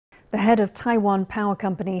The head of Taiwan Power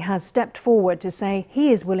Company has stepped forward to say he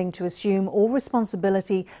is willing to assume all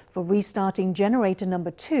responsibility for restarting generator number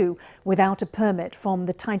 2 without a permit from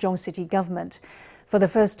the Taichung City government. For the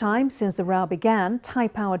first time since the row began,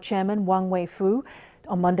 Taipower Chairman Yang Wei-fuu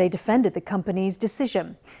on Monday defended the company's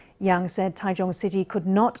decision. Yang said Taichung City could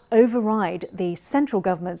not override the central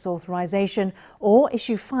government's authorization or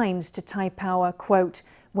issue fines to Taipower, quote,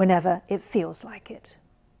 whenever it feels like it.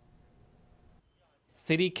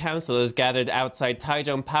 City councilors gathered outside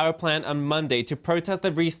Taichung Power Plant on Monday to protest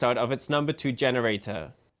the restart of its number 2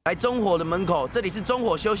 generator.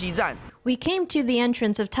 We came to the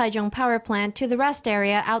entrance of Taichung Power Plant to the rest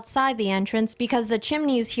area outside the entrance because the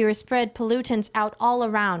chimneys here spread pollutants out all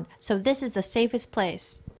around, so this is the safest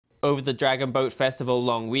place. Over the Dragon Boat Festival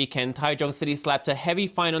long weekend, Taichung City slapped a heavy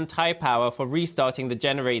fine on Taipower for restarting the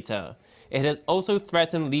generator. It has also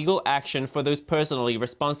threatened legal action for those personally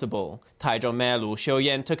responsible. Taichung Mayor Lu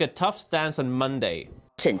Shiow-yen took a tough stance on Monday.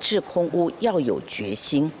 We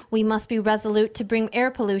must be resolute to bring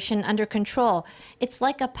air pollution under control. It's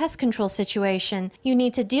like a pest control situation. You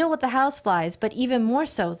need to deal with the houseflies, but even more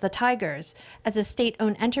so, the tigers. As a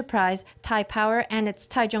state-owned enterprise, Taipower and its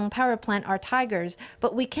Taichung Power Plant are tigers,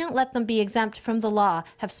 but we can't let them be exempt from the law,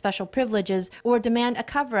 have special privileges, or demand a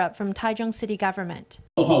cover-up from Taichung City government.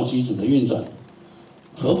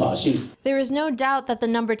 There is no doubt that the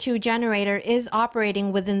number 2 generator is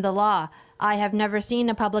operating within the law. I have never seen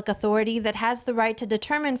a public authority that has the right to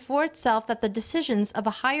determine for itself that the decisions of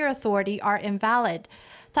a higher authority are invalid.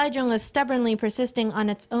 Taichung is stubbornly persisting on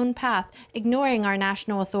its own path, ignoring our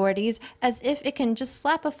national authorities as if it can just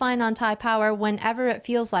slap a fine on Taipower whenever it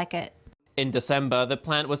feels like it. In December, the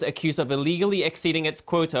plant was accused of illegally exceeding its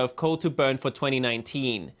quota of coal to burn for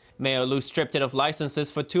 2019. Mayor Lu stripped it of licenses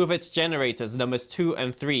for 2 of its generators, numbers 2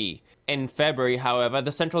 and 3. In February, however,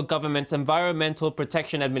 the central government's Environmental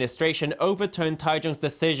Protection Administration overturned Taichung's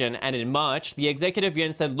decision, and in March, the executive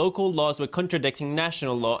yuan said local laws were contradicting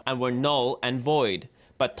national law and were null and void.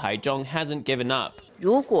 But Taichung hasn't given up.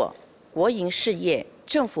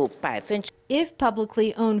 If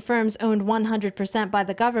publicly owned firms owned 100% by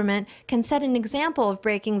the government can set an example of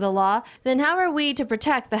breaking the law, then how are we to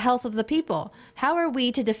protect the health of the people? How are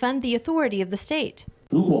we to defend the authority of the state?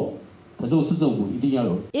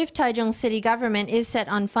 If Taichung City government is set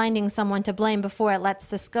on finding someone to blame before it lets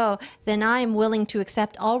this go, then I am willing to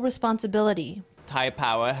accept all responsibility.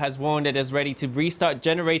 Taipower has warned it is ready to restart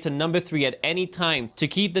generator number 3 at any time to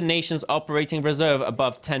keep the nation's operating reserve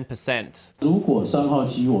above 10%.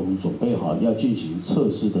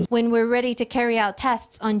 When we're ready to carry out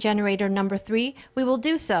tests on generator number 3, we will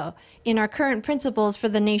do so. In our current principles for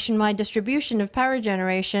the nationwide distribution of power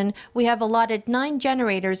generation, we have allotted 9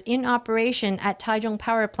 generators in operation at Taichung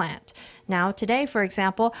Power Plant. Now, today, for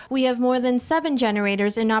example, we have more than 7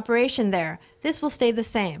 generators in operation there. This will stay the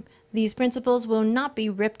same. These principles will not be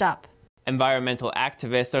ripped up. Environmental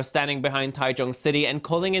activists are standing behind Taichung City and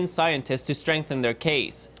calling in scientists to strengthen their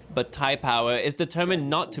case. But Taipower is determined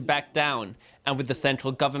not to back down. And with the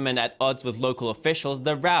central government at odds with local officials,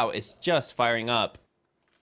 the row is just firing up.